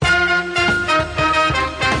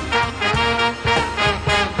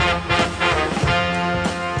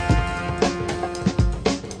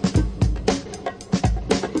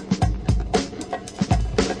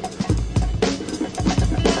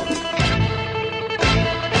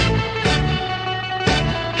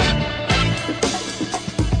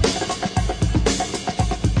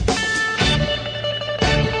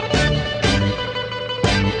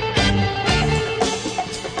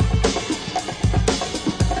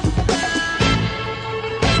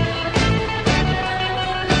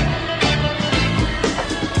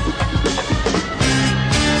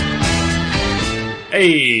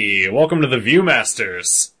Hey, welcome to the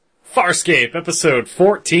Viewmasters. Farscape, episode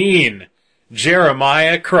 14.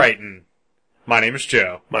 Jeremiah Crichton. My name is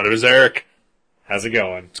Joe. My name is Eric. How's it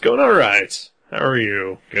going? It's going alright. How are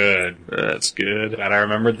you? Good. That's good. Glad I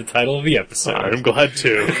remembered the title of the episode. I'm glad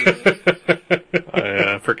too.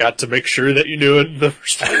 I forgot to make sure that you knew it in the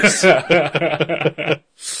first place.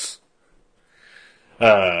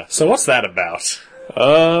 So what's that about?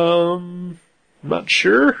 Not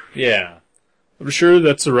sure. Yeah. I'm sure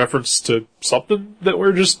that's a reference to something that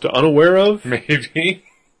we're just unaware of. Maybe.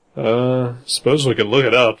 Suppose we can look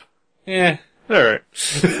it up. Yeah. Alright.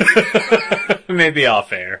 Maybe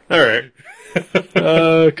off air. Alright.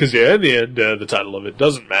 Cause yeah, in the end, the title of it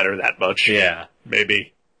doesn't matter that much. Yeah.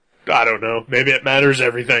 Maybe. I don't know. Maybe it matters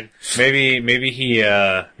everything. Maybe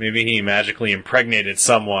he magically impregnated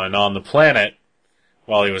someone on the planet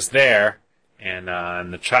while he was there, and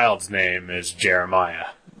the child's name is Jeremiah.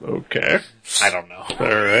 Okay. I don't know.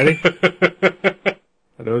 Alrighty.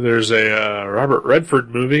 I know there's a Robert Redford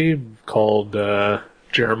movie called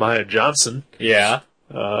Jeremiah Johnson. Yeah.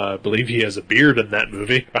 I believe he has a beard in that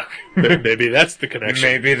movie. Maybe that's the connection.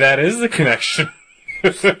 Maybe that is the connection.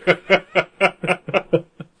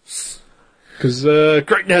 Because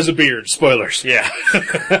Crichton has a beard. Spoilers. Yeah.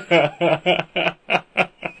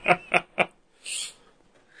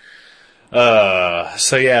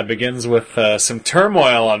 So yeah, it begins with some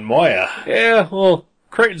turmoil on Moya. Yeah, well,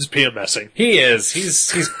 Crichton's PMSing. He is.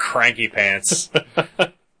 He's cranky pants.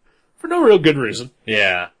 For no real good reason.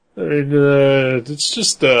 Yeah. I mean, it's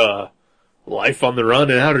just life on the run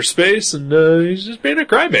in outer space, and he's just being a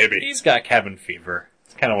crybaby. He's got cabin fever.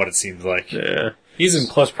 It's kind of what it seems like. Yeah. He's in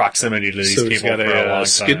close proximity to these so people he's got for a long time.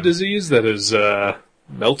 skin disease that is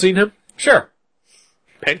melting him. Sure.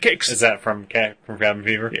 Pancakes. Is that from Cabin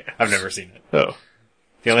Fever? Yeah. I've never seen it. Oh.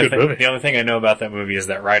 The only thing I know about that movie is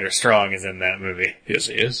that Ryder Strong is in that movie. Yes,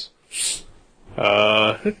 he is.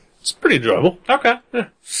 It's pretty enjoyable. Okay. Yeah.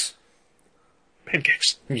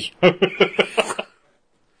 Pancakes.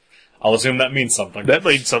 I'll assume that means something. That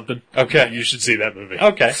means something. Okay. You should see that movie.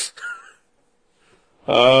 Okay.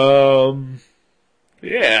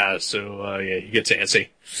 Yeah, so, he gets antsy.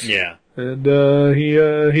 Yeah. And,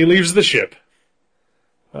 he leaves the ship.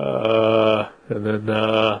 And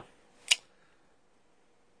then,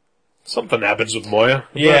 something happens with Moya.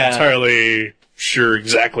 I'm not entirely sure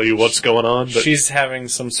exactly what's going on, but she's having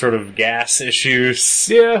some sort of gas issues.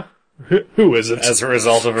 Yeah. Who isn't? As a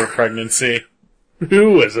result of her pregnancy.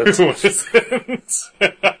 Who isn't? Who isn't?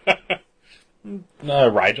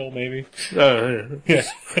 Rigel, maybe? Yeah. Yeah.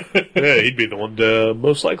 Yeah, he'd be the one to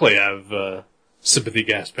most likely have, sympathy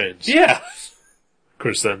gas pains. Yeah. Of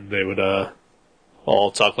course, then they would,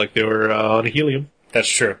 all talk like they were, on helium. That's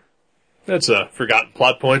true. That's a forgotten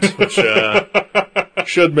plot point, which,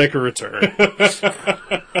 should make a return.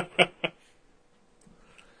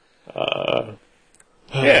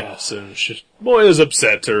 Yeah, so Moya's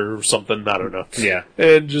upset or something, I don't know. Yeah.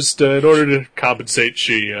 And just, in order to compensate,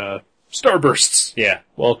 she, starbursts. Yeah.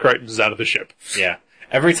 While Crichton's out of the ship. Yeah.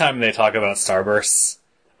 Every time they talk about starbursts,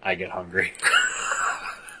 I get hungry.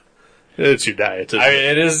 It's your diet, isn't it?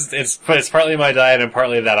 It is, it's partly my diet and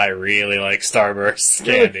partly that I really like Starburst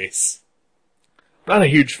candies. Not a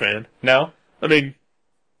huge fan. No? I mean,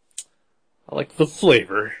 I like the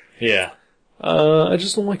flavor. Yeah. I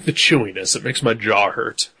just don't like the chewiness. It makes my jaw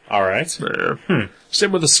hurt. Alright.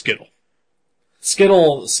 Same with a Skittle.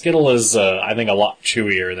 Skittle is, I think, a lot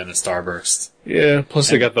chewier than a Starburst. Yeah,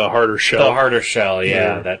 plus they got the harder shell. The harder shell,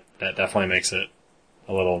 yeah. That definitely makes it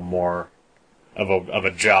a little more of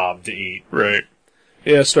a job to eat. Right.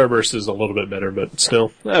 Yeah, Starburst is a little bit better, but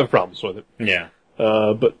still, I have problems with it. Yeah.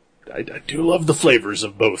 But I do love the flavors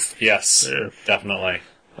of both. Yes. Yeah. Definitely.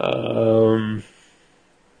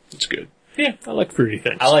 It's good. Yeah, I like fruity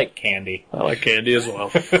things. I like candy. I like candy as well.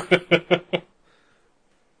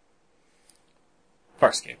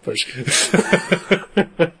 Farscape.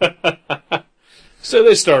 So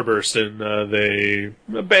they starburst and they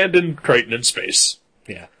abandon Crichton in space.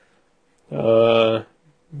 Yeah. And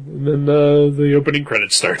then the opening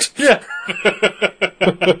credits start. Yeah.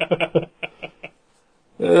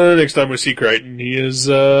 Next time we see Crichton, he has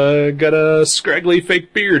got a scraggly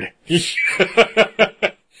fake beard.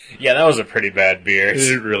 Yeah, that was a pretty bad beard.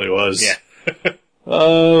 It really was. Yeah.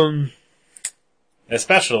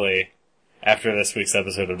 Especially after this week's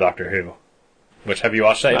episode of Doctor Who. Which, have you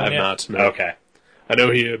watched that yet? I have not. No. Okay. I know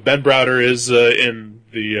Ben Browder is in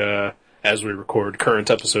the, as we record,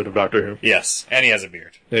 current episode of Doctor Who. Yes, and he has a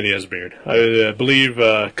beard. I believe,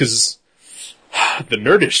 because the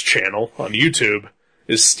Nerdist channel on YouTube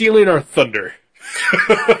is stealing our thunder.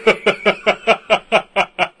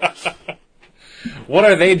 What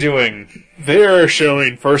are they doing? They are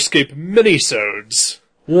showing Farscape minisodes.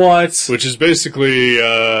 What? Which is basically,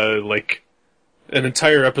 like, an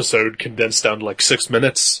entire episode condensed down to like 6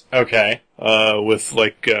 minutes. Okay. With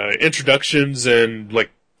like, introductions and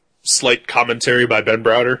like, slight commentary by Ben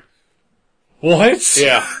Browder. What?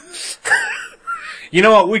 Yeah. You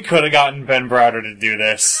know what? We could have gotten Ben Browder to do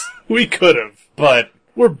this. We could have. But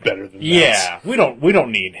we're better than that. Yeah, we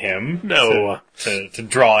don't need him. No. To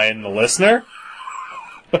draw in the listener.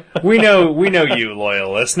 We know you,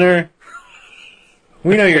 loyal listener.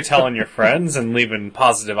 We know you're telling your friends and leaving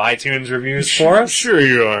positive iTunes reviews for us. Sure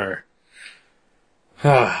you are.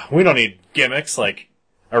 We don't need gimmicks like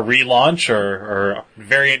a relaunch or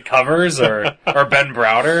variant covers or Ben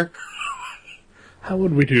Browder. How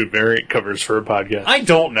would we do variant covers for a podcast? I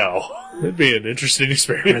don't know. That'd be an interesting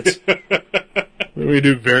experiment. We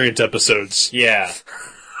do variant episodes. Yeah.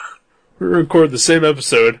 We record the same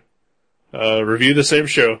episode, review the same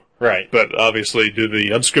show. Right. But obviously, due to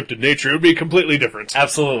the unscripted nature, it would be completely different.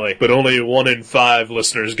 Absolutely. But only 1 in 5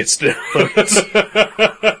 listeners gets to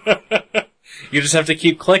it. You just have to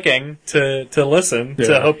keep clicking to listen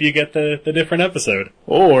to hope you get the different episode.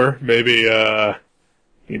 Or maybe, the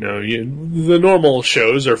normal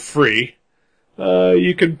shows are free.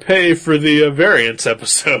 You can pay for the variants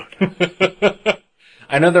episode.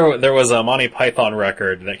 I know there was a Monty Python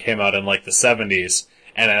record that came out in like the 70s,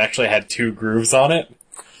 and it actually had 2 grooves on it.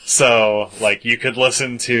 So, like, you could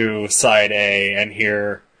listen to side A and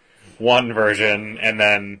hear one version, and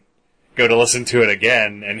then go to listen to it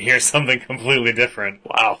again and hear something completely different.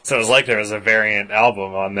 Wow. So it was like there was a variant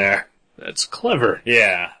album on there. That's clever.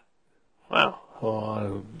 Yeah. Wow.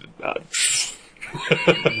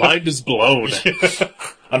 Mind is blown.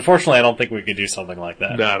 Unfortunately, I don't think we could do something like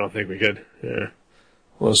that. No, I don't think we could. Yeah.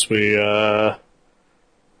 Unless we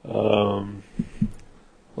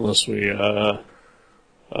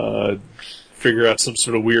figure out some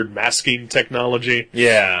sort of weird masking technology.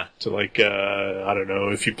 Yeah. To like, I don't know,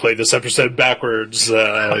 if you play this episode backwards,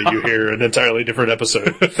 you hear an entirely different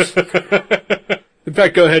episode. In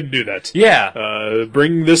fact, go ahead and do that. Yeah.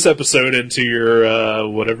 Bring this episode into your,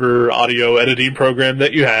 whatever audio editing program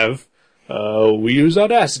that you have. We use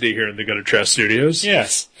Audacity here in the Gutter Trash Studios.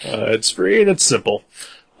 Yes. It's free and it's simple.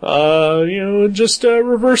 Just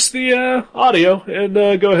reverse the audio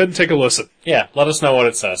and go ahead and take a listen. Yeah, let us know what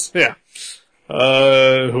it says. Yeah.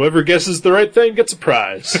 Whoever guesses the right thing gets a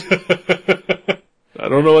prize. I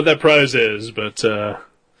don't know what that prize is, but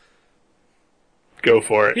go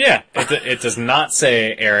for it. Yeah, it does not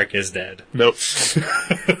say Eric is dead. Nope.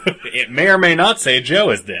 It may or may not say Joe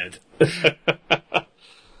is dead.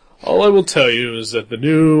 All I will tell you is that the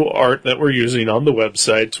new art that we're using on the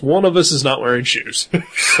website, one of us is not wearing shoes.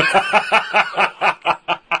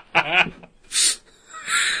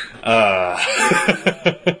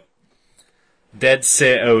 Dead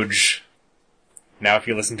say Oj. Now if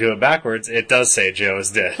you listen to it backwards, it does say Joe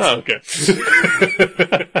is dead. Oh, okay.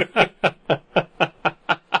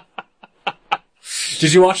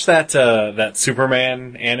 Did you watch that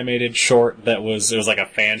Superman animated short it was like a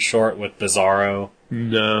fan short with Bizarro?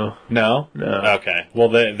 No. No? No. Okay.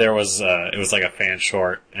 Well, it was like a fan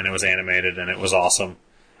short, and it was animated, and it was awesome.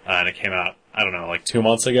 And it came out, I don't know, like 2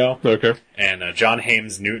 months ago. Okay. And John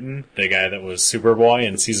Hames Newton, the guy that was Superboy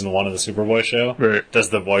in season 1 of the Superboy show, right, does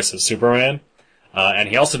the voice of Superman. And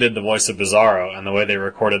he also did the voice of Bizarro, and the way they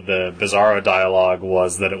recorded the Bizarro dialogue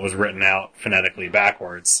was that it was written out phonetically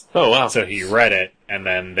backwards. Oh, wow. So he read it, and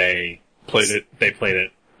then they played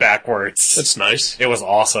it backwards. That's nice. It was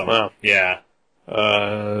awesome. Wow. Yeah.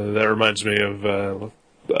 That reminds me of,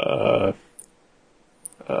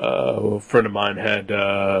 a friend of mine had,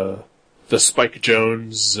 the Spike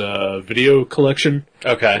Jones, video collection.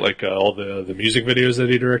 Okay. Like, all the music videos that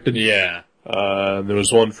he directed. Yeah. There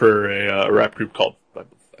was one for a rap group called, I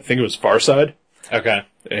think it was Farside. Okay.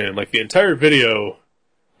 And, like, the entire video,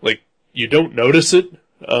 like, you don't notice it,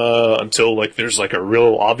 until, like, there's, like, a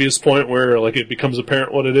real obvious point where, like, it becomes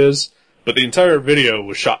apparent what it is. But the entire video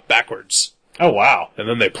was shot backwards. Oh, wow. And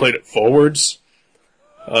then they played it forwards.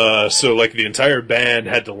 So, like, the entire band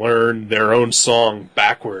had to learn their own song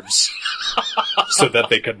backwards so that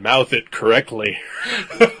they could mouth it correctly.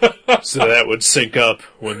 So that would sync up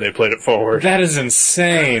when they played it forward. That is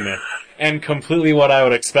insane. And completely what I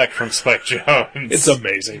would expect from Spike Jones. It's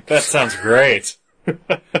amazing. That sounds great.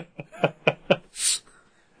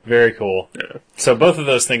 Very cool. Yeah. So both of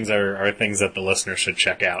those things are things that the listener should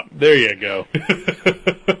check out. There you go.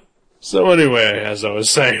 So anyway, as I was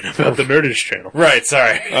saying about the Nerdish channel. Right,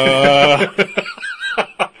 sorry.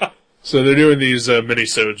 So they're doing these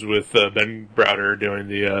minisodes with Ben Browder doing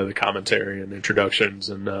the commentary and introductions,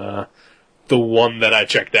 and the one that I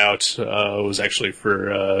checked out was actually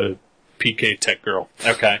for PK Tech Girl.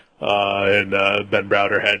 Okay. And Ben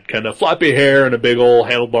Browder had kind of floppy hair and a big old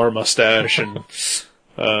handlebar mustache, and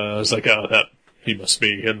I was like, oh, that he must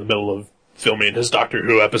be in the middle of filming his Doctor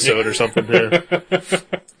Who episode or something here.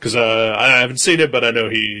 Because I haven't seen it, but I know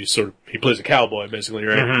he plays a cowboy, basically,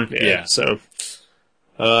 right? Mm-hmm. Yeah. So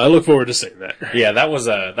I look forward to seeing that. Yeah, that was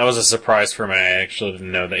a surprise for me. I actually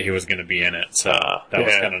didn't know that he was going to be in it, so that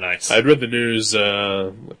was kind of nice. I'd read the news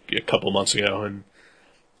a couple months ago, and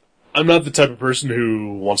I'm not the type of person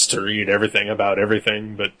who wants to read everything about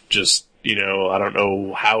everything, but just, I don't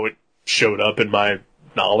know how it showed up in my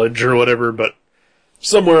knowledge or whatever, but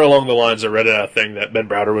somewhere along the lines I read a thing that Ben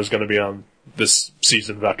Browder was going to be on this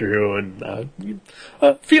season of Doctor Who, and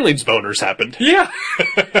feelings boners happened. Yeah.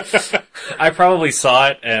 I probably saw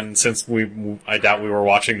it, and since I doubt we were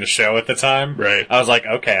watching the show at the time, right? I was like,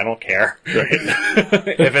 okay, I don't care. Right.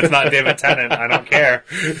 If it's not David Tennant, I don't care.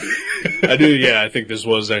 I do, yeah. I think this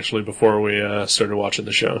was actually before we started watching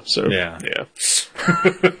the show. So yeah.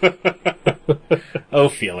 Oh,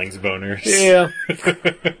 feelings boners. Yeah.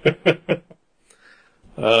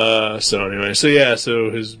 So anyway,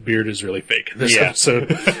 so his beard is really fake in this episode.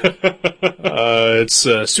 It's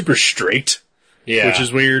super straight, which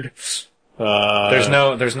is weird. There's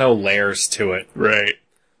no layers to it. Right.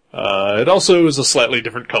 It also is a slightly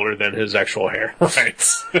different color than his actual hair. Right.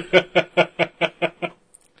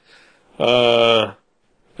 I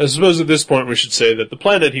suppose at this point we should say that the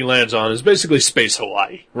planet he lands on is basically Space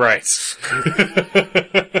Hawaii. Right.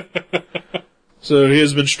 So he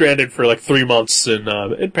has been stranded for like 3 months in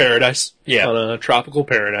paradise. Yeah. On a tropical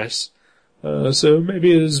paradise. So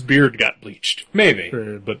maybe his beard got bleached. Maybe.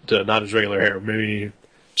 But not his regular hair. Maybe he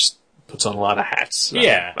just puts on a lot of hats.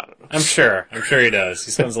 Yeah. I don't know. I'm sure he does. He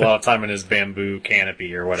spends a lot of time in his bamboo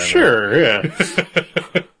canopy or whatever. Sure, yeah.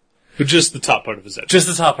 But just the top part of his head. Just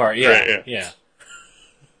the top part, yeah. Right, yeah.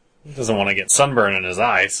 He doesn't want to get sunburn in his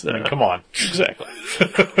eyes. I mean, come on. Exactly.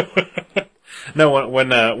 No, when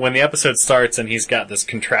the episode starts and he's got this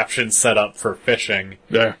contraption set up for fishing,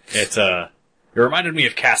 it reminded me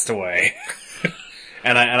of Castaway.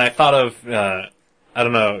 and I thought of I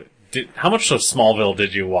don't know, how much of Smallville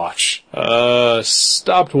did you watch?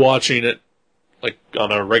 Stopped watching it like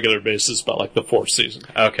on a regular basis about like the 4th season.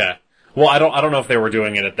 Okay. Well, I don't know if they were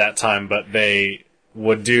doing it at that time, but they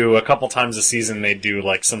would do a couple times a season. They'd do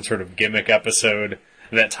like some sort of gimmick episode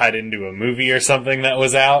that tied into a movie or something that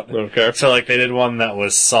was out. Okay. So like they did one that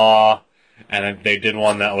was Saw, and they did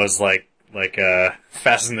one that was like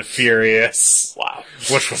Fast and the Furious. Wow.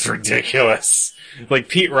 Which was ridiculous. Like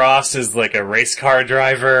Pete Ross is like a race car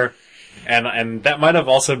driver, and that might have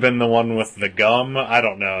also been the one with the gum. I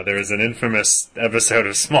don't know. There was an infamous episode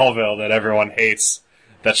of Smallville that everyone hates.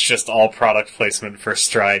 That's just all product placement for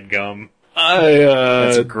Stride gum.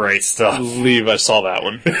 That's great stuff. I believe I saw that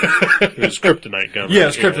one. It was Kryptonite gum. Yeah, it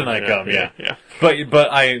was Kryptonite gum, yeah.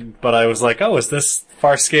 But I was like, oh, is this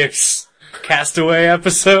Farscape's Castaway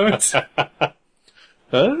episode?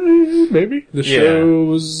 Maybe. The show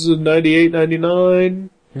was 98, 99.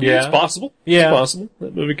 Yeah. It's possible. Yeah. It's possible.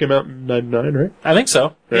 That movie came out in 99, right? I think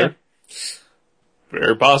so. Yeah.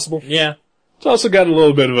 Very possible. Yeah. It's also got a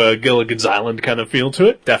little bit of a Gilligan's Island kind of feel to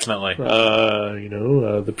it. Definitely.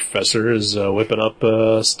 The professor is whipping up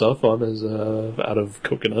stuff on his out of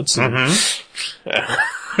coconuts. Mm-hmm.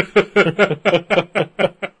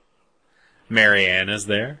 Marianne is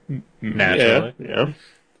there. Naturally. Yeah.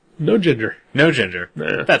 No ginger. No ginger.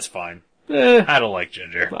 Nah. That's fine. I don't like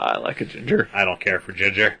ginger. I like a ginger. I don't care for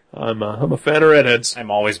ginger. I'm a fan of redheads.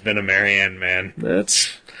 I've always been a Marianne man.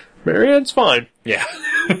 Marianne's fine. Yeah.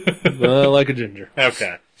 I like a ginger.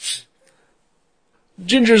 Okay.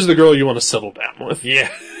 Ginger's the girl you want to settle down with.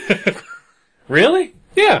 Yeah. Really?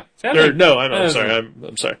 Yeah. No, I'm sorry.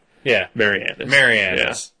 I'm sorry. Yeah. Marianne is. Marianne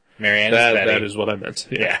is Betty. That is what I meant.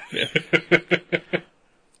 Yeah.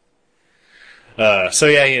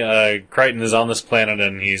 Crichton is on this planet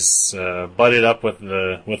and he's butted up with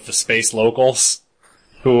the space locals,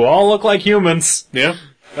 who all look like humans. Yeah.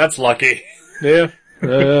 That's lucky. Yeah.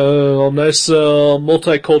 A nice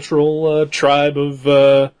multicultural tribe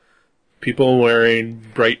of people wearing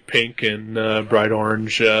bright pink and bright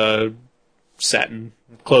orange satin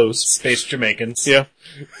clothes. Space Jamaicans. Yeah.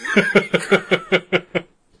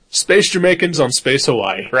 Space Jamaicans on Space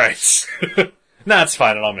Hawaii. Right. Nah, it's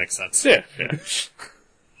fine. It all makes sense. Yeah.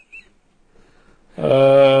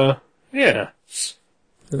 Yeah.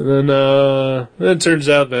 And then it turns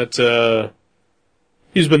out that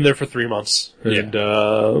he's been there for 3 months. And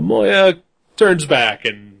Moya turns back,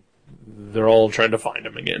 and they're all trying to find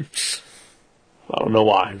him again. I don't know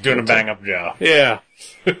why. Doing a bang-up job. Yeah.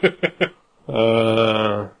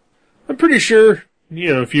 I'm pretty sure,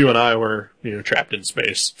 if you and I were, trapped in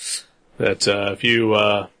space, that, if you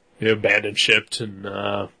abandoned ship and,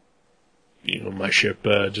 my ship,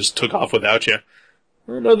 just took off without you,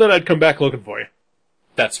 I know that I'd come back looking for you.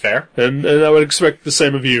 That's fair. And I would expect the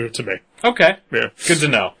same of you to me. Okay. Yeah. Good to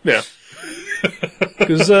know. Yeah.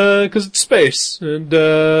 Cause it's space, and,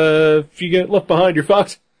 if you get left behind, you're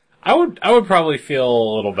fucked. I would probably feel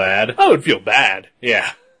a little bad. I would feel bad.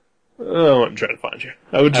 Yeah. I wouldn't try to find you.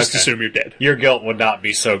 I would just assume you're dead. Your guilt would not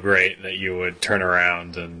be so great that you would turn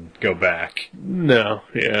around and go back. No.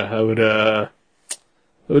 Yeah, I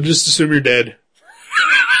would just assume you're dead.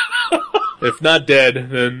 If not dead,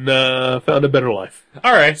 then, found a better life.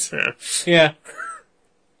 Alright. Yeah. Yeah.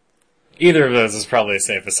 Either of those is probably a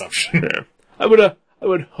safe assumption. Yeah. I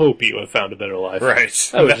would hope you have found a better life.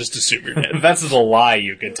 Right. I would just assume you're dead. That's the lie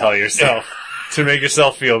you could tell yourself to make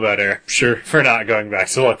yourself feel better. Sure. For not going back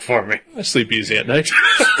to look for me. I sleep easy at night.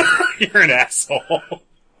 You're an asshole.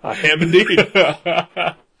 I am indeed.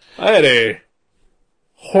 I had a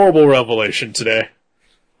horrible revelation today.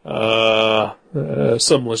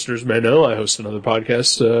 Some listeners may know I host another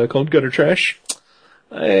podcast called Gutter Trash.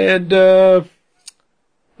 And I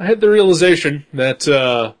had the realization that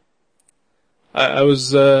I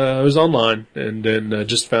was online and then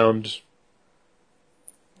just found,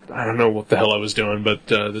 I don't know what the hell I was doing, but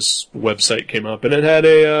this website came up and it had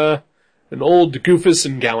an old Goofus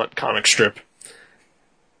and Gallant comic strip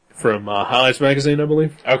from Highlights magazine, I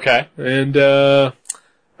believe. Okay. And I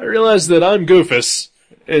realized that I'm Goofus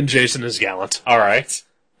and Jason is Gallant. All right.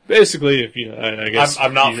 Basically, if you, I guess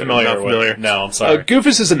I'm not familiar with it. No, I'm sorry.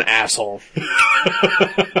 Goofus is an asshole.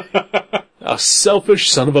 A selfish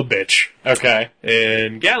son of a bitch. Okay.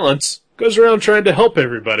 And Gallant goes around trying to help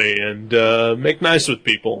everybody and make nice with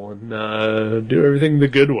people and do everything the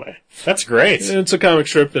good way. That's great. And it's a comic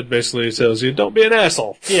strip that basically tells you, don't be an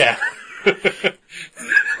asshole. Yeah.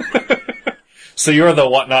 So you're the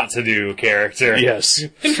what not to do character. Yes.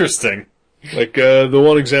 Interesting. Like, the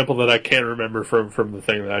one example that I can't remember from the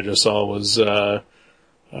thing that I just saw was,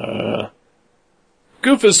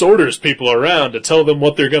 Goofus orders people around to tell them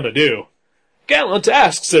what they're gonna do. Gallant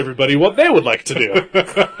asks everybody what they would like to do.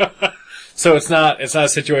 So it's not a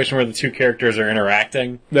situation where the two characters are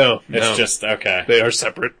interacting? No. It's just, okay. They are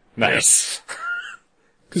separate. Nice.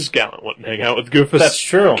 Because Gallant wouldn't hang out with Goofus. That's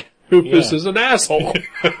true. Goofus is an asshole.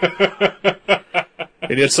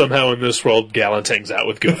 And yet somehow in this world, Gallant hangs out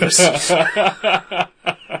with Goofus.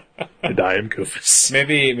 And I am Goofus.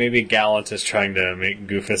 Maybe Gallant is trying to make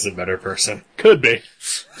Goofus a better person. Could be.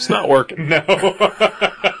 It's not working. No.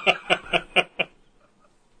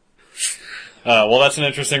 Well, that's an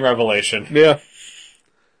interesting revelation. Yeah.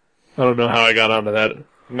 I don't know how I got onto that.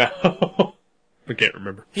 No. I can't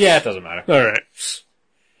remember. Yeah, it doesn't matter. Alright.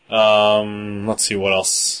 Let's see what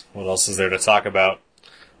else is there to talk about.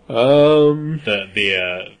 The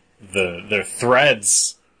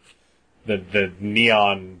threads, the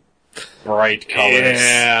neon bright colors.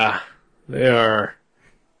 Yeah. They are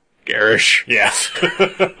garish. Yeah.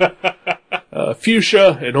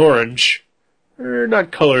 Fuchsia and orange are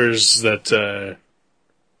not colors that,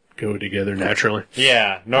 go together naturally.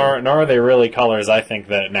 Yeah, nor are they really colors, I think,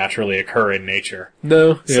 that naturally occur in nature.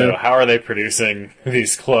 No. So Yeah. how are they producing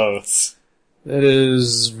these clothes? That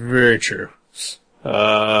is very true.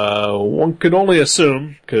 One could only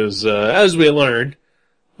assume, because, as we learned,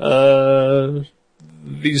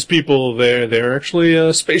 these people, they're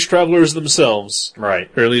actually, space travelers themselves. Right.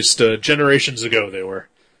 Or at least, generations ago they were.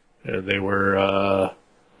 And they were,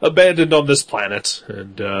 abandoned on this planet.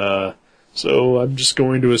 And, so I'm just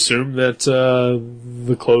going to assume that,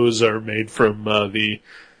 the clothes are made from, the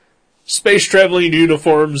space traveling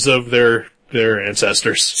uniforms of their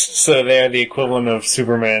ancestors. So they're the equivalent of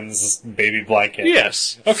Superman's baby blanket.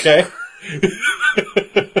 Yes. Okay.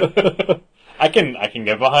 I can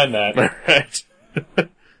get behind that. Alright.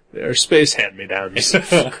 They are space hand-me-downs.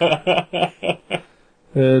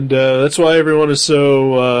 And, that's why everyone is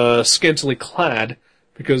so, scantily clad,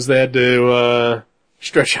 because they had to,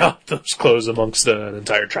 stretch out those clothes amongst an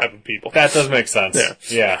entire tribe of people. That does make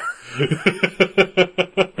sense. Yeah.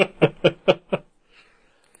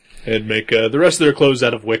 And make, the rest of their clothes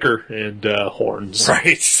out of wicker and, horns.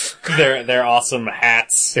 Right. They're awesome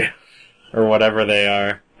hats. Yeah. Or whatever they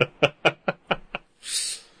are.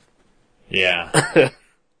 Yeah.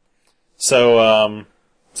 So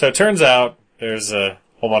it turns out there's a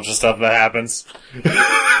whole bunch of stuff that happens.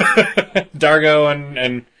 Dargo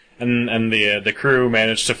and the crew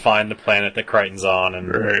manage to find the planet that Crichton's on,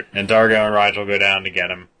 and Right. and Dargo and Rigel go down to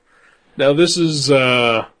get him. Now this is,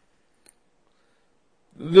 there's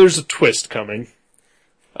a twist coming.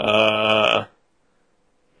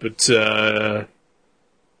 But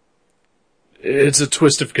it's a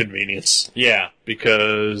twist of convenience. Yeah.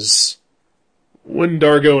 Because when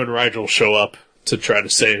Dargo and Rigel show up to try to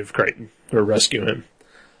save Crichton, or rescue him,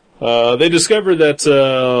 they discover that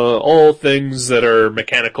all things that are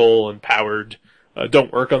mechanical and powered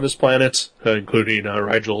don't work on this planet, including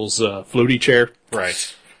Rigel's floaty chair.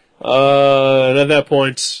 Right. And at that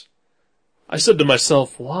point, I said to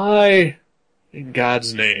myself, why in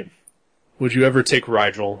God's name would you ever take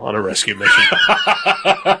Rigel on a rescue mission?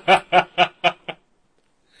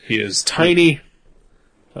 He is tiny.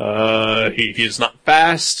 He is not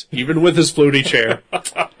fast, even with his floaty chair.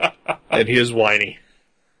 And he is whiny.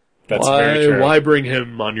 That's very true. Why bring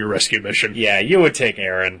him on your rescue mission? Yeah, you would take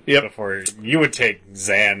Aaron. Yep. Before you would take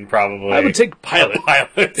Zan, probably. I would take Pilot. Pilot.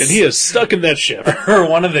 And he is stuck in that ship. Or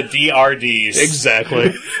one of the DRDs.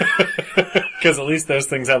 Exactly. Because at least those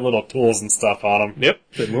things have little tools and stuff on them. Yep.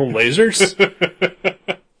 And little lasers.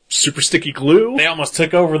 Super sticky glue. They almost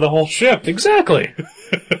took over the whole ship. Exactly.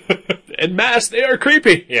 En masse, they are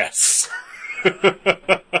creepy. Yes.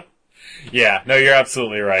 Yeah, no, you're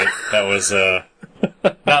absolutely right. That was,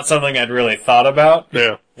 not something I'd really thought about.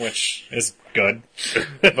 Yeah. Which is good.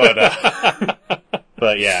 But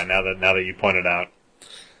yeah, now that you pointed out,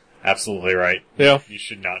 absolutely right. Yeah. You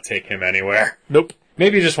should not take him anywhere. Nope.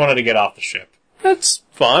 Maybe you just wanted to get off the ship. That's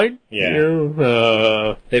fine. Yeah. You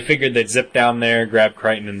know, They figured they'd zip down there, grab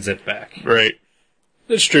Crichton, and zip back. right.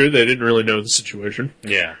 That's true. They didn't really know the situation.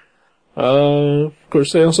 Yeah. Of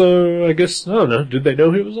course, they also, I guess, I don't know. Did they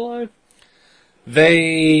know he was alive?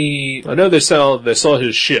 I know they saw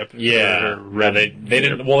his ship. Yeah. They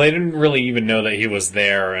didn't really even know that he was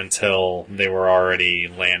there until they were already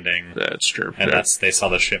landing. That's true. And they saw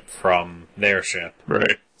the ship from their ship.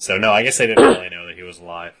 Right. So no, I guess they didn't really know that he was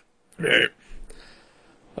alive. Right.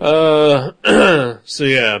 So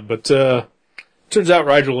yeah, but, turns out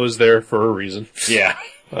Rigel is there for a reason. Yeah.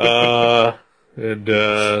 But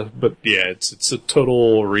yeah, it's a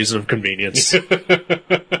total reason of convenience.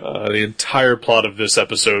 The entire plot of this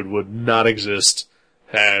episode would not exist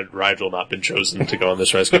had Rigel not been chosen to go on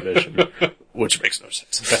this rescue mission, which makes no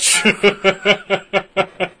sense.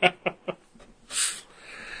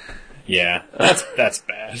 Yeah, that's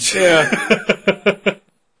bad. Yeah.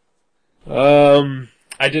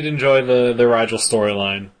 I did enjoy the Rigel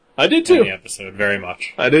storyline. I did In too. the episode very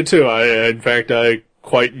much. I did too. In fact, I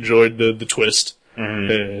quite enjoyed the twist.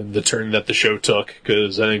 Mm-hmm. And the turn that the show took,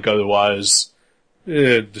 because I think otherwise,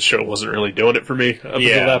 the show wasn't really doing it for me up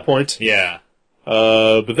until that point. Yeah.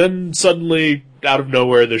 But then suddenly, out of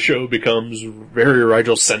nowhere, the show becomes very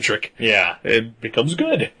Rigel-centric. Yeah. And becomes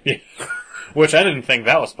good. Yeah. Which I didn't think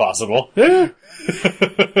that was possible. Yeah.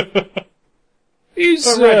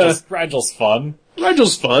 Rigel's fun.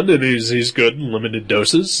 Rigel's fun, and he's good in limited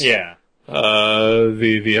doses. Yeah.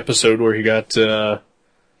 The episode where he got,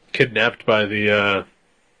 kidnapped by the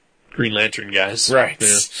Green Lantern guys. Right.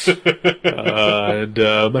 Yeah. And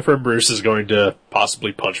my friend Bruce is going to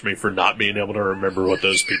possibly punch me for not being able to remember what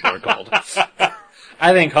those people are called.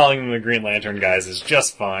 I think calling them the Green Lantern guys is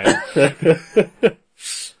just fine. Yeah,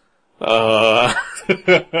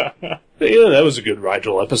 that was a good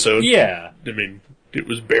Rigel episode. Yeah. I mean, it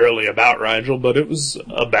was barely about Rigel, but it was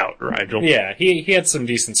about Rigel. Yeah, he had some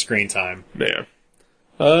decent screen time. Yeah.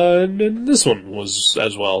 And this one was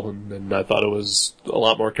as well, and I thought it was a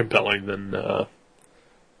lot more compelling than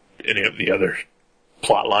any of the other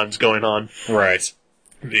plot lines going on. Right.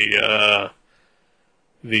 The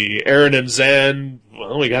Aaron and Zan,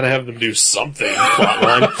 well, we gotta have them do something plot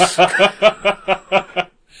line.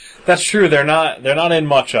 That's true, they're not in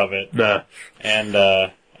much of it. Nah. And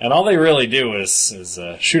all they really do is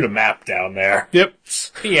shoot a map down there. Yep.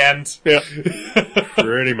 The end. Yep.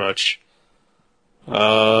 Pretty much.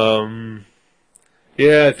 Yeah,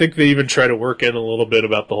 I think they even try to work in a little bit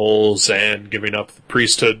about the whole Zan giving up the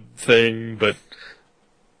priesthood thing, but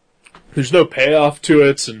there's no payoff to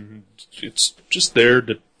it, and it's just there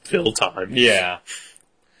to fill time. Yeah.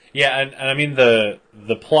 Yeah, and I mean the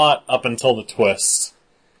plot up until the twist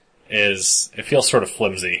it feels sort of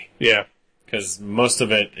flimsy. Yeah. Because most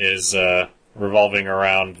of it is revolving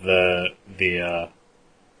around the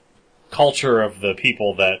culture of the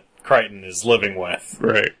people that Crichton is living with.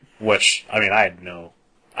 Right. Which, I mean, I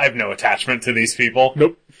have no attachment to these people.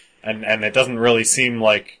 Nope. And it doesn't really seem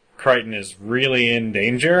like Crichton is really in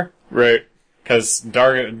danger. Right. Because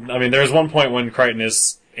there's one point when Crichton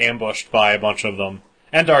is ambushed by a bunch of them,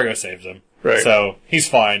 and Dargo saves him. Right. So, he's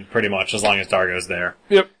fine, pretty much, as long as Dargo's there.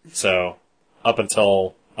 Yep. So, up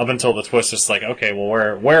until the twist, it's like, okay,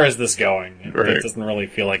 well, where is this going? Right. It doesn't really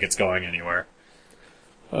feel like it's going anywhere.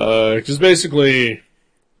 Because basically,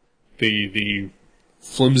 the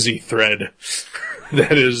flimsy thread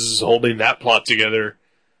that is holding that plot together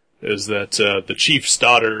is that the chief's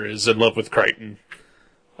daughter is in love with Crichton.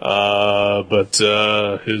 But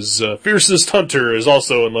his fiercest hunter is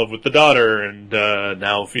also in love with the daughter and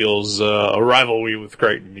now feels a rivalry with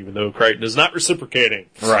Crichton, even though Crichton is not reciprocating.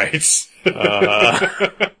 Right.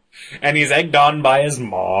 And he's egged on by his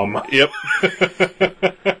mom. Yep.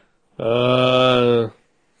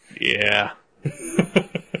 Yeah.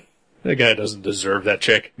 That guy doesn't deserve that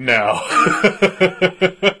chick. No.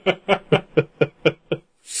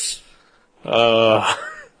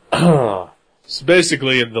 So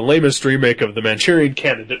basically, in the lamest remake of the Manchurian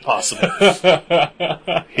Candidate possible,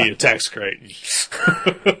 he attacks Crichton.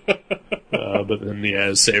 But then,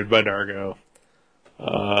 is saved by Dargo.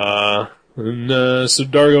 So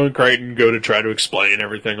Dargo and Crichton go to try to explain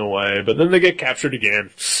everything away, but then they get captured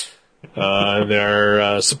again.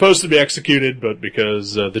 They're supposed to be executed, but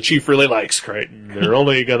because the chief really likes Crichton, they're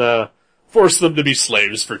only gonna force them to be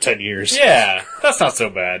slaves for 10 years. Yeah, that's not so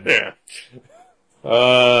bad.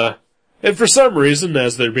 Yeah. And for some reason,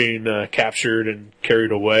 as they're being captured and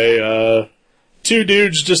carried away, two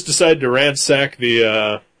dudes just decide to ransack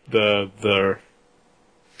the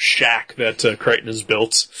shack that Crichton has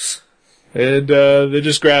built, and they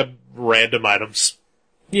just grab random items.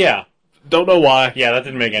 Yeah. Don't know why. Yeah, that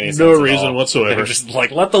didn't make any sense. No at reason all. whatsoever. They're just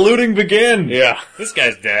like, let the looting begin! Yeah. This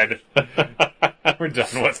guy's dead. We're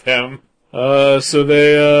done with him. So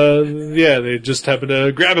they just happen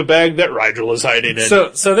to grab a bag that Rigel is hiding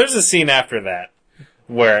in. So there's a scene after that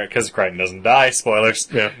where, cause Crichton doesn't die, spoilers.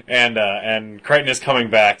 Yeah. And Crichton is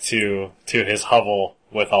coming back to his hovel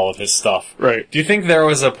with all of his stuff. Right. Do you think there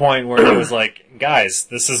was a point where he was like, guys,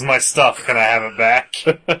 this is my stuff, can I have it back?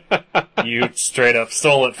 You straight up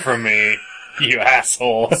stole it from me, you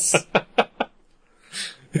assholes.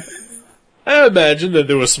 I imagine that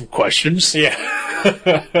there was some questions. Yeah.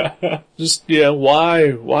 Just,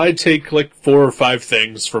 why take like 4 or 5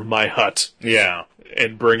 things from my hut? Yeah.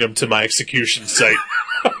 And bring them to my execution site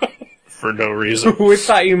for no reason. We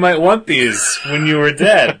thought you might want these when you were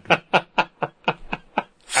dead.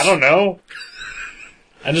 I don't know.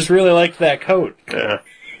 I just really liked that coat. Yeah.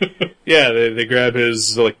 Yeah, they grab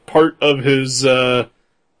his, like, part of his, NASA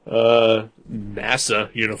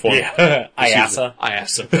uniform. Yeah. IASA.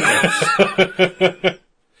 IASA.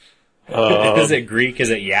 Is it Greek?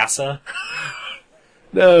 Is it Yasa?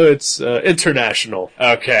 No, it's, international.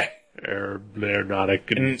 Okay.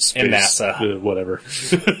 Aeronautic and space. In NASA. Whatever.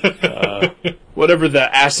 Whatever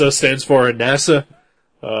the ASA stands for in NASA,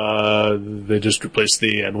 they just replace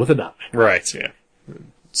the N with an I. Right. Yeah.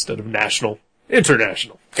 Instead of national,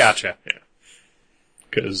 international. Gotcha. Yeah.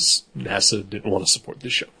 Because NASA didn't want to support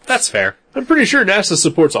this show. That's fair. I'm pretty sure NASA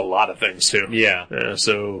supports a lot of things, too. Yeah.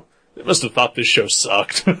 So they must have thought this show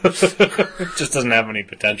sucked. It just doesn't have any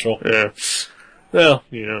potential. Yeah. Well,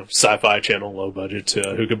 Sci-Fi Channel, low budget,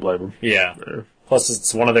 who could blame them? Yeah. Plus,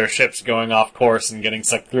 it's one of their ships going off course and getting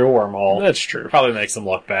sucked through a wormhole. That's true. Probably makes them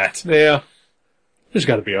look bad. Yeah. There's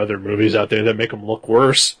gotta be other movies out there that make them look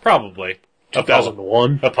worse. Probably.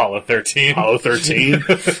 2001. Apollo 13. Apollo 13.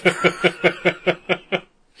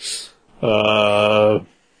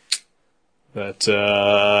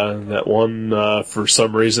 That one, for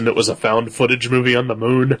some reason, it was a found footage movie on the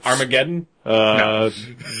moon. Armageddon? No.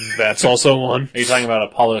 That's also one. Are you talking about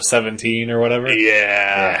Apollo 17 or whatever?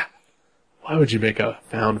 Yeah. Why would you make a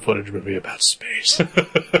found footage movie about space?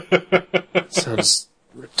 Sounds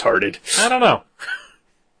retarded. I don't know.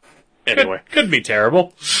 Anyway. Could be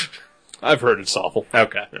terrible. I've heard it's awful.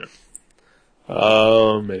 Okay. Yeah.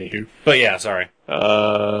 Anywho. But yeah, sorry. What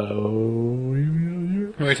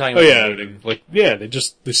What are we talking Oh about? yeah, they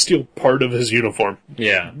steal part of his uniform.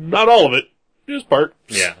 Yeah. Not all of it, just part.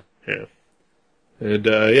 Yeah. Yeah. And,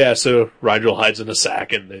 so Rigel hides in a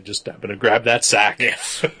sack and they just happen to grab that sack. Yeah.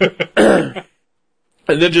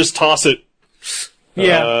 And then just toss it.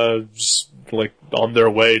 Yeah. Just, on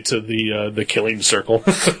their way to the killing circle.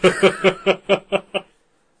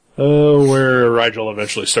 Where Rigel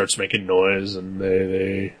eventually starts making noise and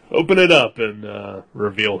they open it up and,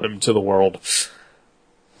 reveal him to the world.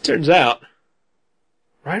 Turns out,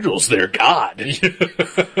 Rigel's their god.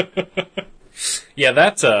 Yeah,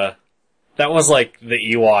 that was like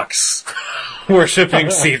the Ewoks worshipping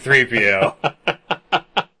C-3PO.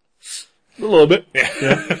 A little bit.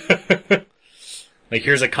 Yeah. Like,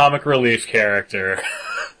 here's a comic relief character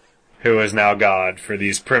who is now God for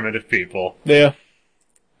these primitive people. Yeah.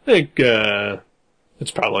 I think, it's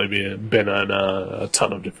probably been on a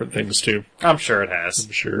ton of different things, too. I'm sure it has.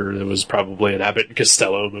 I'm sure there was probably an Abbott and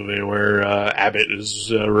Costello movie where Abbott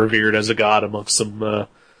is revered as a god amongst some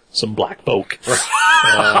some black folk.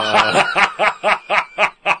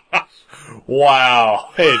 Wow.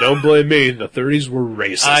 Hey, don't blame me. The 30s were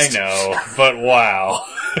racist. I know, but wow.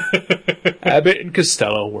 Abbott and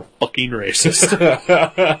Costello were fucking racist.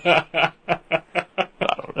 I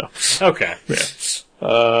don't know. Okay.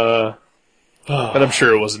 Yeah. And I'm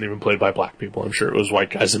sure it wasn't even played by black people. I'm sure it was white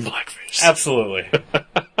guys in blackface. Absolutely.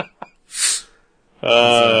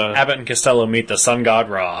 Abbott and Costello meet the sun god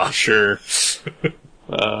Ra. Sure.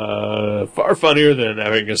 Far funnier than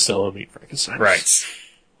Abbott and Costello meet Frankenstein. Right.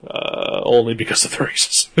 Only because of the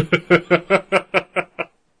races.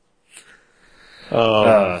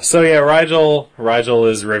 So yeah, Rigel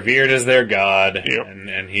is revered as their god, Yep.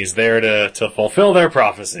 and he's there to fulfill their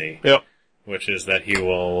prophecy. Yep. Which is that he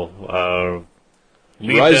will,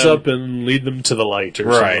 Rise up and lead them to the light,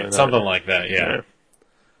 or something like that, yeah.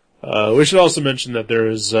 We should also mention that there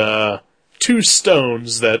is, 2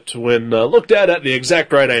 stones that, when looked at the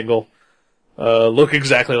exact right angle, look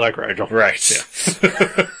exactly like Rigel. Right.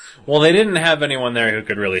 Yeah. Well, they didn't have anyone there who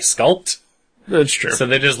could really sculpt. That's true. So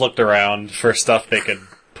they just looked around for stuff they could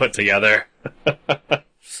put together.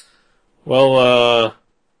 Well,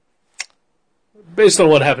 based on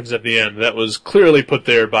what happens at the end, that was clearly put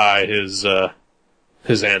there by his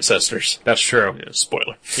ancestors. That's true. Yeah,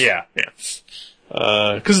 spoiler. Yeah. Yeah.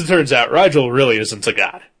 Cause it turns out Rigel really isn't a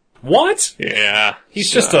god. What? Yeah.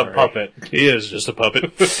 He's just a puppet. He is just a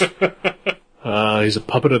puppet. He's a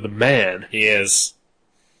puppet of the man. He is.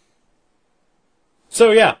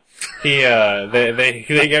 So yeah. They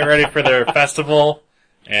get ready for their festival,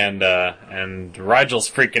 and Rigel's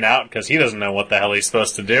freaking out because he doesn't know what the hell he's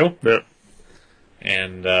supposed to do. Yeah.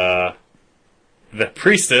 And, the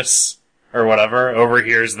priestess, or whatever,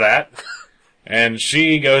 overhears that, and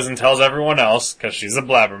she goes and tells everyone else, because she's a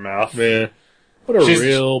blabbermouth. Yeah. What a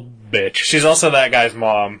real bitch. She's also that guy's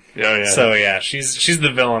mom. Oh, yeah. So yeah, she's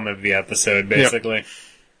the villain of the episode, basically. Yep.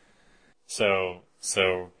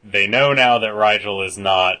 So they know now that Rigel is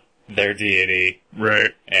not their deity.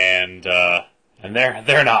 Right. And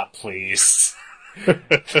they're not pleased.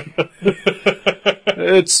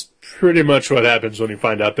 It's pretty much what happens when you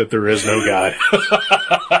find out that there is no God.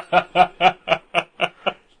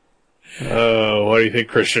 Why do you think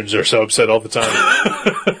Christians are so upset all the time?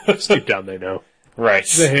 Deep down they know. Right.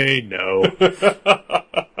 They know.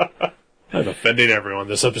 I'm offending everyone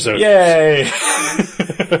this episode. Yay!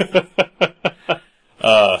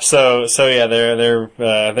 So yeah, they're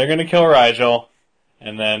gonna kill Rigel,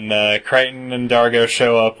 and then Crichton and Dargo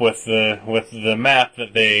show up with the map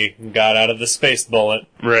that they got out of the space bullet.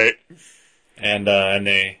 Right. And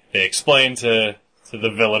they explain to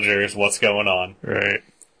the villagers what's going on. Right.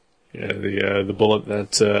 Yeah, the bullet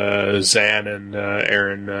that Zan and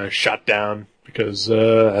Aaron shot down because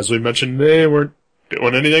as we mentioned, they weren't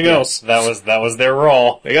doing anything else. That was their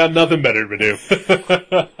role. They got nothing better to do.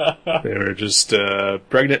 They were just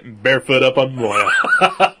pregnant and barefoot up on Moya.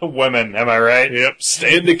 Women, am I right? Yep.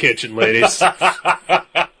 Stay in the kitchen, ladies.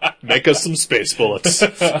 Make us some space bullets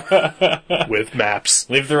with maps.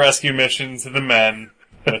 Leave the rescue mission to the men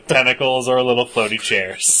with tentacles or little floaty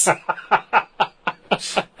chairs.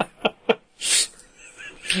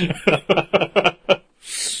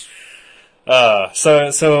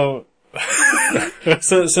 So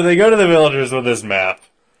they go to the villagers with this map,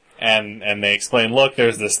 and they explain, look,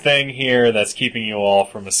 there's this thing here that's keeping you all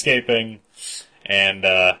from escaping, and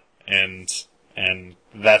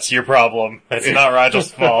that's your problem. It's not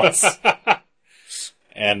Rigel's fault.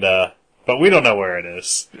 But we don't know where it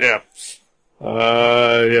is. Yeah.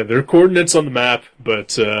 There are coordinates on the map, but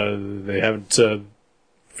they haven't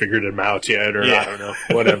figured them out yet, or I don't know,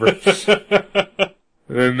 whatever.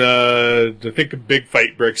 And then I think a big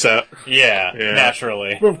fight breaks out. Yeah.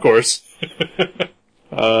 Naturally. Of course.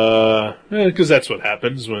 Because that's what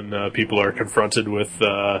happens when people are confronted with,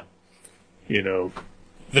 the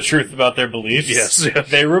truth about their beliefs. Yes.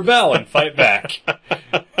 They rebel and fight back.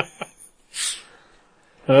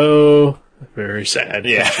 Oh, very sad.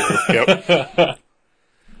 Yeah. Sure. Yep.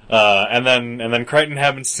 And then Crichton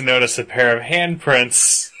happens to notice a pair of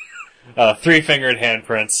handprints, 3-fingered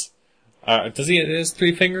handprints. Does he, it has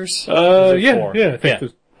 3 fingers? Yeah, four? I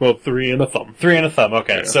think 3 and a thumb. 3 and a thumb,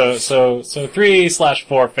 okay. Yeah. So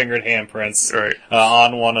 3/4 fingered handprints. Right.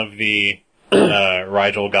 On one of the,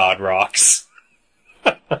 Rigel God rocks.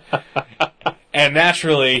 And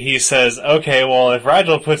naturally he says, okay, well, if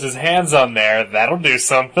Rigel puts his hands on there, that'll do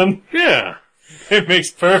something. Yeah. It makes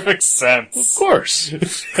perfect sense. Of course.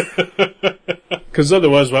 Because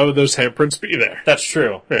otherwise, why would those handprints be there? That's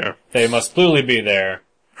true. Yeah. They must clearly be there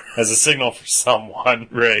as a signal for someone.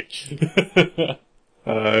 Right.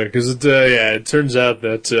 Because it turns out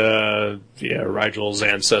that, Rigel's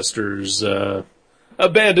ancestors,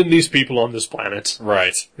 abandoned these people on this planet.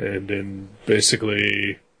 Right. And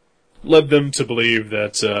basically led them to believe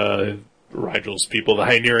that, Rigel's people, the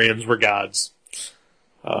Hynerians, were gods.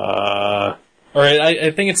 Alright,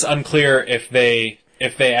 I think it's unclear if they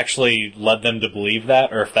actually led them to believe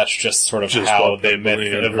that, or if that's just sort of how the myth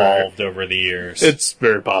evolved over the years. It's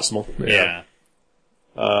very possible. Yeah.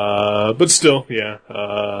 But still, they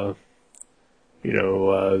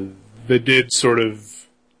did sort of...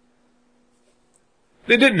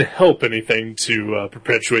 They didn't help anything to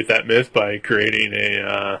perpetuate that myth by creating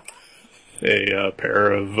a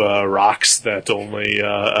pair of rocks that only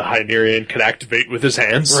a Hynerian could activate with his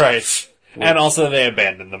hands. Right. And also they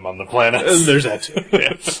abandoned them on the planet. And there's that too.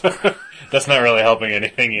 Yeah. That's not really helping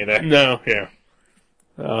anything either. No, yeah.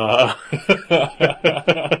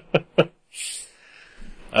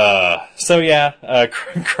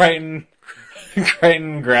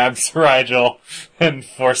 Crichton grabs Rigel and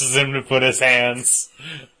forces him to put his hands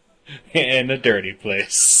in a dirty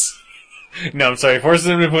place. No, I'm sorry, forces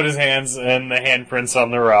him to put his hands in the handprints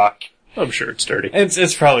on the rock. I'm sure it's dirty.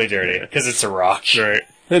 It's probably dirty, because it's a rock. Right.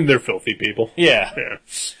 And they're filthy people. Yeah.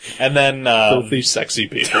 And then, filthy, sexy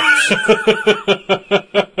people.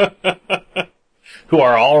 Who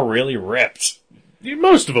are all really ripped.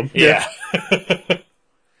 Most of them. Yeah.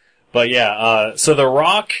 But so the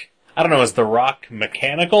rock, I don't know, is the rock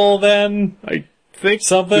mechanical then? I think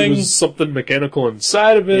something? There was something mechanical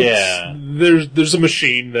inside of it. Yeah. There's a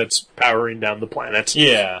machine that's powering down the planet.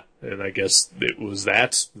 Yeah. And I guess it was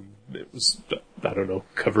that. It was, I don't know,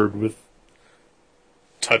 covered with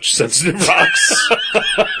touch-sensitive rocks.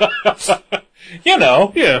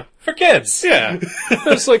 Yeah. For kids. Yeah.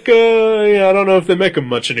 It's like, I don't know if they make them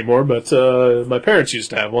much anymore, but my parents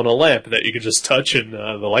used to have one, a lamp that you could just touch and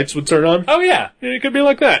the lights would turn on. Oh, yeah. It could be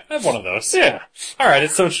like that. I have one of those. Yeah.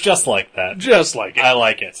 Alright, so it's just like that. Just like it. I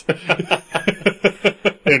like it.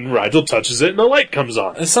 And Rigel touches it and the light comes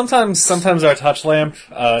on. Sometimes our touch lamp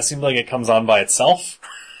seems like it comes on by itself.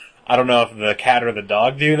 I don't know if the cat or the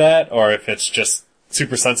dog do that, or if it's just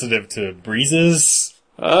super sensitive to breezes.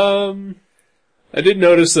 I did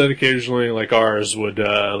notice that occasionally, like ours would,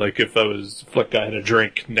 if I had a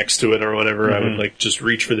drink next to it or whatever, I would just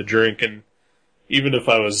reach for the drink, and even if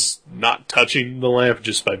I was not touching the lamp,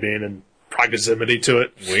 just by being in proximity to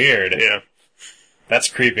it. Weird. Yeah. That's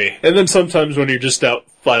creepy. And then sometimes when you're just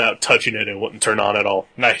flat out touching it, it wouldn't turn on at all.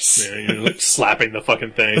 Nice. Yeah, you're slapping the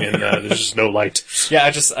fucking thing and there's just no light. Yeah,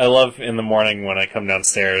 I love in the morning when I come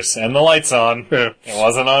downstairs and the light's on. Yeah. It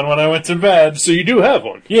wasn't on when I went to bed. So you do have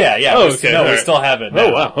one? Yeah. Oh, okay. No, we still have it now.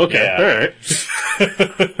 Oh, wow. Okay. Yeah.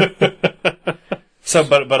 Alright. So,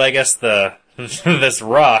 but I guess this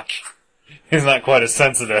rock is not quite as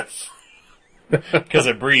sensitive. Because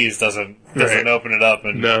a breeze doesn't open it up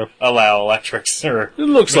and allow electrics or it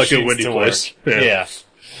looks like a machines windy to place. Work. Yeah.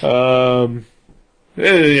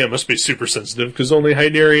 Yeah, it must be super sensitive because only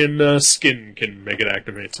Hynerian skin can make it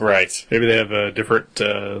activate. Right. Maybe they have a different,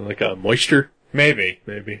 a moisture. Maybe.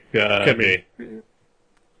 Could be.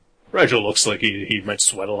 Rigel looks like he might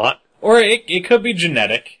sweat a lot. Or it could be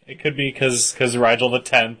genetic. It could be because Rigel the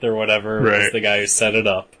 10th or whatever was the guy who set it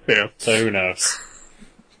up. Yeah. So who knows?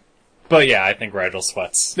 But yeah, I think Rigel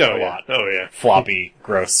sweats a lot. Oh yeah. Floppy,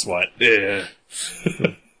 gross sweat. Yeah.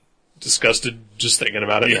 Disgusted just thinking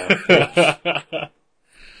about it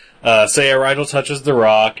now. Rigel touches the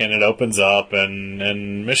rock and it opens up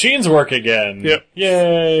and machines work again. Yep.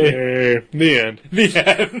 Yay! The end. The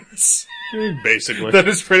end. Basically. That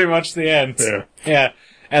is pretty much the end. Yeah. Yeah.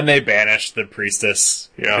 And they banish the priestess.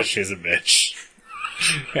 Yeah. Because she's a bitch.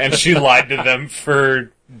 And she lied to them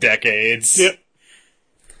for decades. Yep.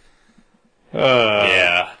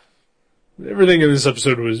 Yeah. Everything in this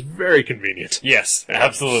episode was very convenient. Yes,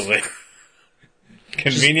 absolutely.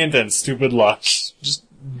 Convenient and stupid luck. Just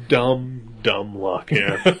dumb luck,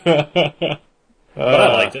 yeah. But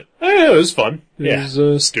I liked it. Yeah, it was fun. Yeah. It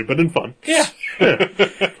was stupid and fun. Yeah.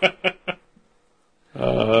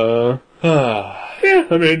 Yeah,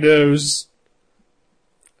 I mean, it was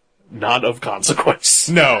not of consequence.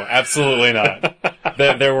 No, absolutely not.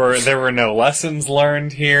 There were no lessons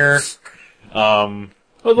learned here. Well,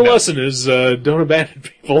 the lesson is, don't abandon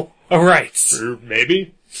people. Oh, right. Or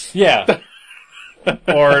maybe. Yeah.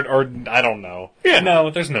 or, I don't know. Yeah.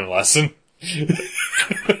 No, there's no lesson.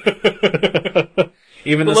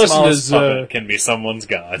 Even the lesson smallest is, puppet can be someone's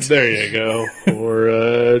god. There you go.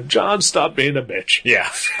 Or, John, stop being a bitch.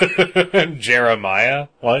 Yeah. Jeremiah?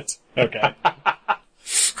 What? Okay.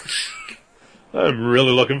 I'm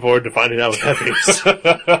really looking forward to finding out what that means.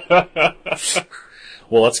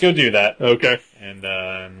 Well, let's go do that. Okay.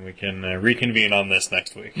 And we can reconvene on this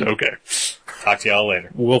next week. Okay. Talk to y'all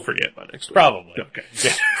later. We'll forget by next week. Probably.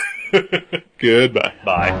 Okay. Goodbye.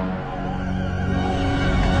 Bye.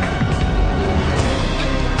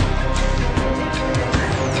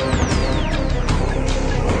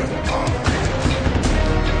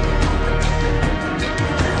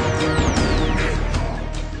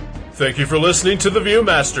 Thank you for listening to The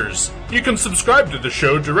Viewmasters. You can subscribe to the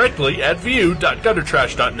show directly at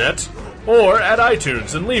view.guttertrash.net or at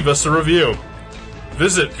iTunes and leave us a review.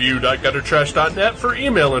 Visit view.guttertrash.net for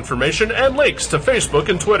email information and links to Facebook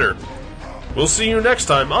and Twitter. We'll see you next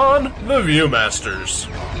time on The Viewmasters.